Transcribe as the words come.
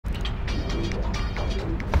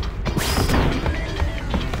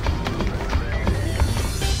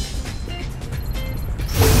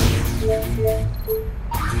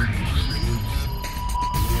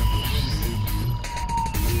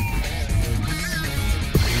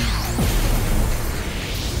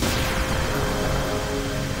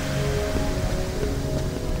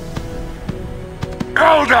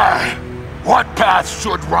Elder! What path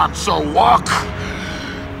should Ronso walk?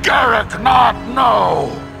 Garik not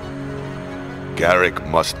know! Garik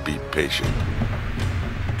must be patient.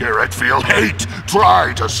 Garik feel hate,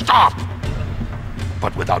 try to stop!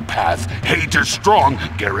 But without path, hate is strong,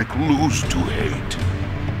 Garik lose to hate.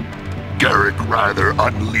 Garik rather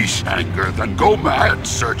unleash anger than go mad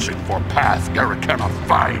searching for path Garik cannot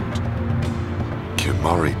find.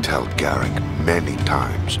 Kimahri tell Garik many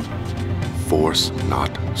times, force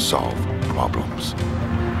not solve problems.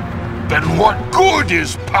 Then what good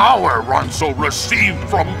is power Ronso received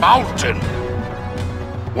from Mountain?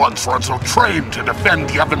 Once Ronso trained to defend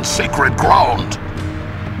Yevon's sacred ground.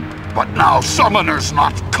 But now summoners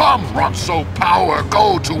not come, Ronso power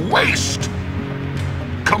go to waste.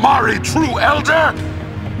 Kimahri true elder?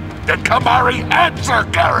 Then Kimahri answer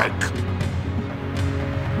Garik!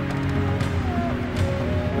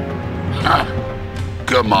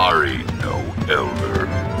 Kimahri no elder.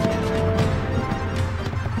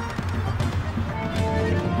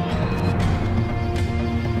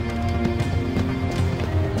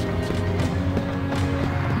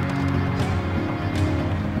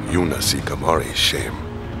 Yuna see Kimahri's shame.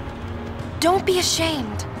 Don't be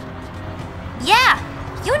ashamed. Yeah,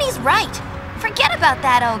 Yuni's right. Forget about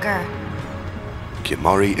that ogre.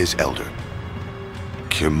 Kimahri is elder.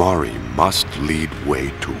 Kimahri must lead way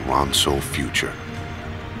to Ronso future.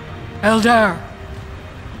 Elder!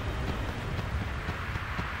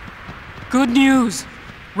 Good news!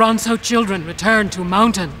 Ronso children return to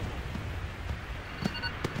Mountain.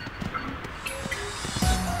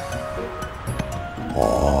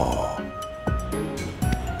 Oh.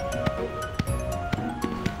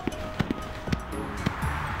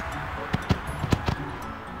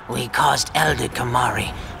 We caused Elder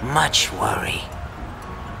Kimahri much worry.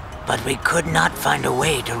 But we could not find a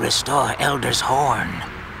way to restore Elder's horn.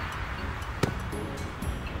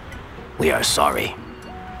 We are sorry.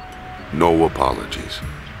 No apologies.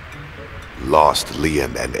 Lost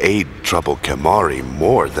Lian and Aid trouble Kimahri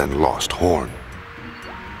more than lost horn.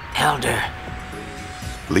 Elder.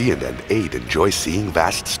 Lian and Aid enjoy seeing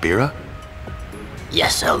vast Spira?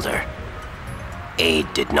 Yes, Elder.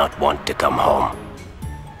 Aid did not want to come home.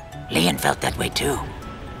 Lian felt that way too.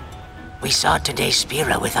 We saw today's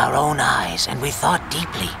Spira with our own eyes, and we thought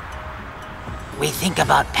deeply. We think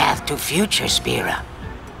about path to future Spira.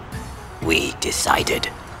 We decided.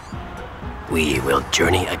 We will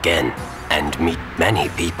journey again and meet many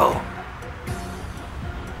people.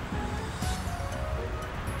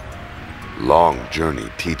 Long journey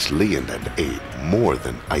teach Lian and Aid more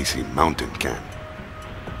than Icy Mountain can.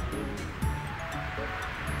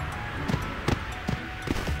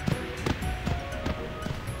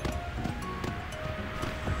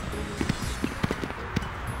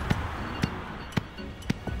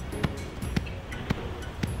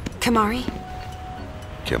 Kimahri?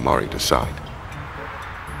 Kimahri decide.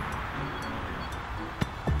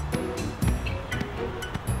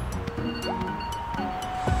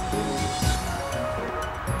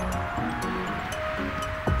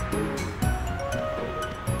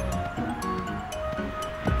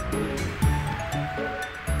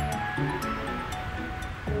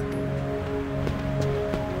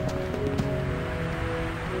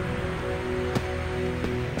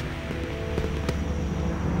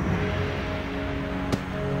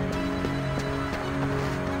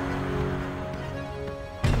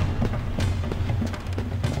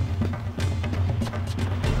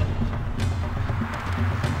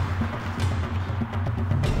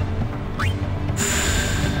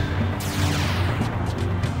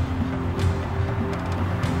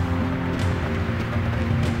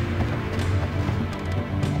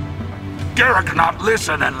 Garik not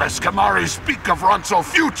listen unless Kimahri speak of Ronso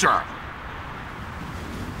future.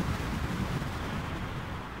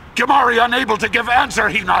 Kimahri unable to give answer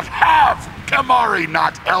he not have. Kimahri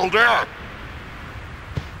not elder.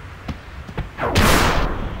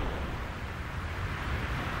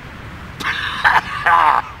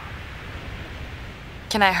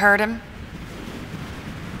 Can I hurt him?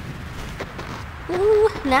 Ooh,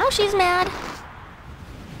 now she's mad.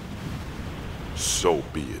 So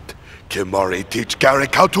be it. Kimahri teach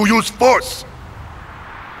Garik how to use force!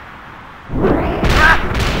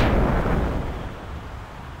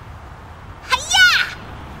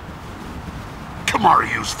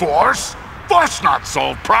 Kimahri use force? Force not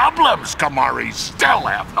solve problems. Kimahri still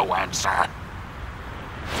have no answer.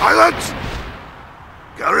 Silence!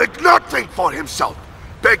 Garik not think for himself.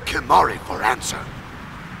 Beg Kimahri for answer.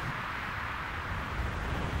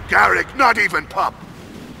 Garik not even pup.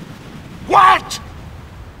 What?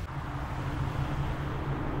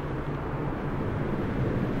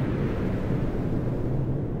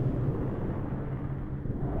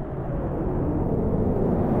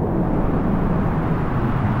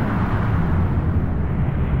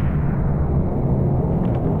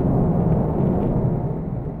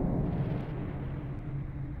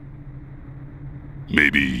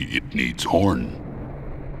 Maybe it needs horn.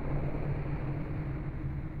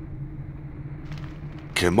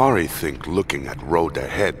 Kimahri think looking at road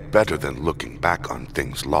ahead better than looking back on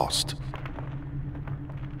things lost.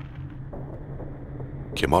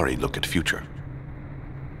 Kimahri look at future.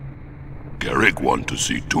 Garik want to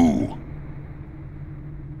see too.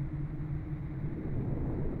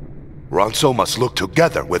 Ronso must look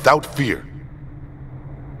together without fear.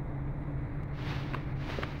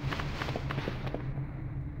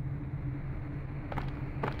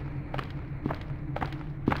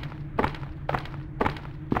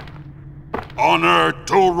 Honor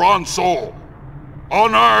to Ronso!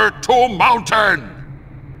 Honor to Mountain!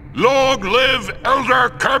 Long live Elder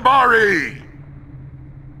Kimahri!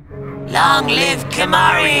 Long live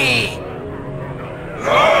Kimahri!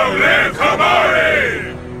 Long live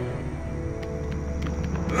Kimahri!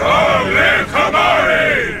 Long live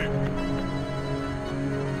Kimahri!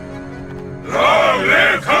 Long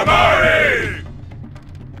live Kimahri!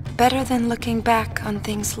 Better than looking back on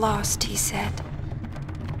things lost, he said.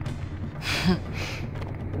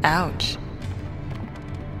 Ouch.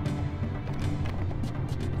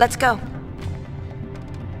 Let's go.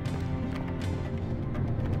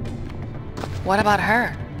 What about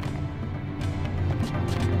her?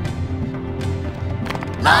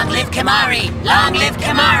 Long live Kimahri! Long live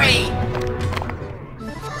Kimahri!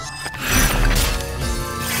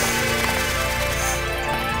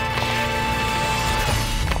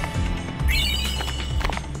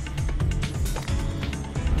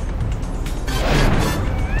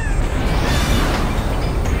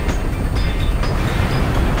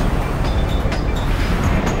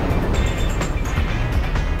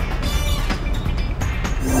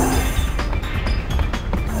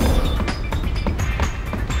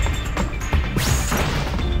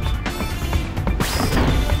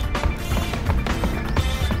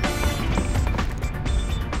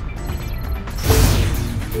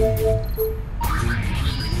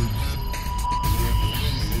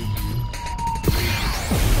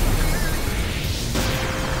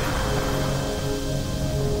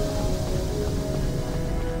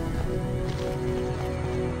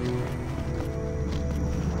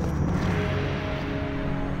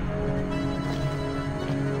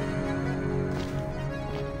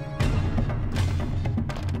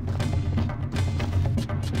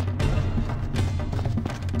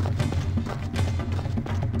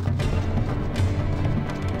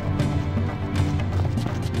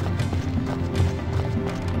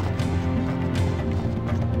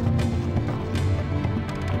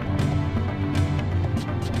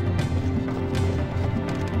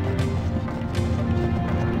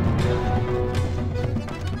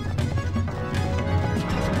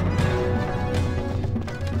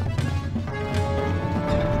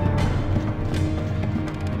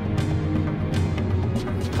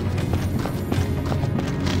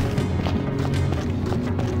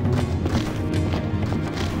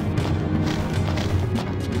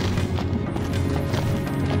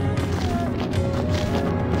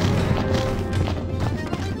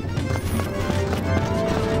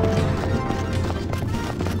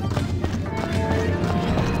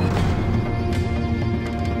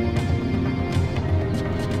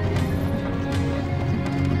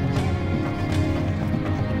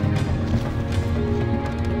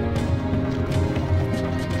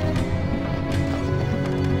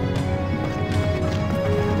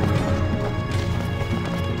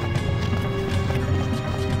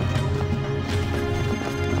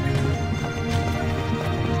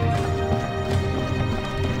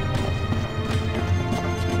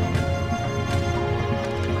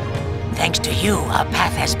 Thanks to you, our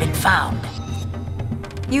path has been found.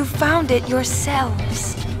 You found it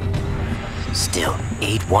yourselves. Still,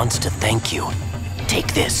 Aid wants to thank you.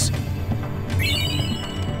 Take this.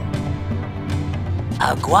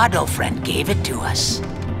 Our Guado friend gave it to us.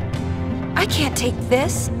 I can't take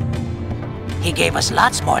this. He gave us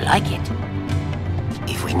lots more like it.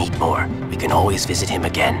 If we need more, we can always visit him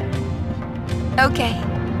again. Okay.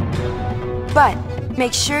 But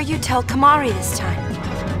make sure you tell Kimahri this time.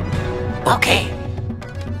 Okay.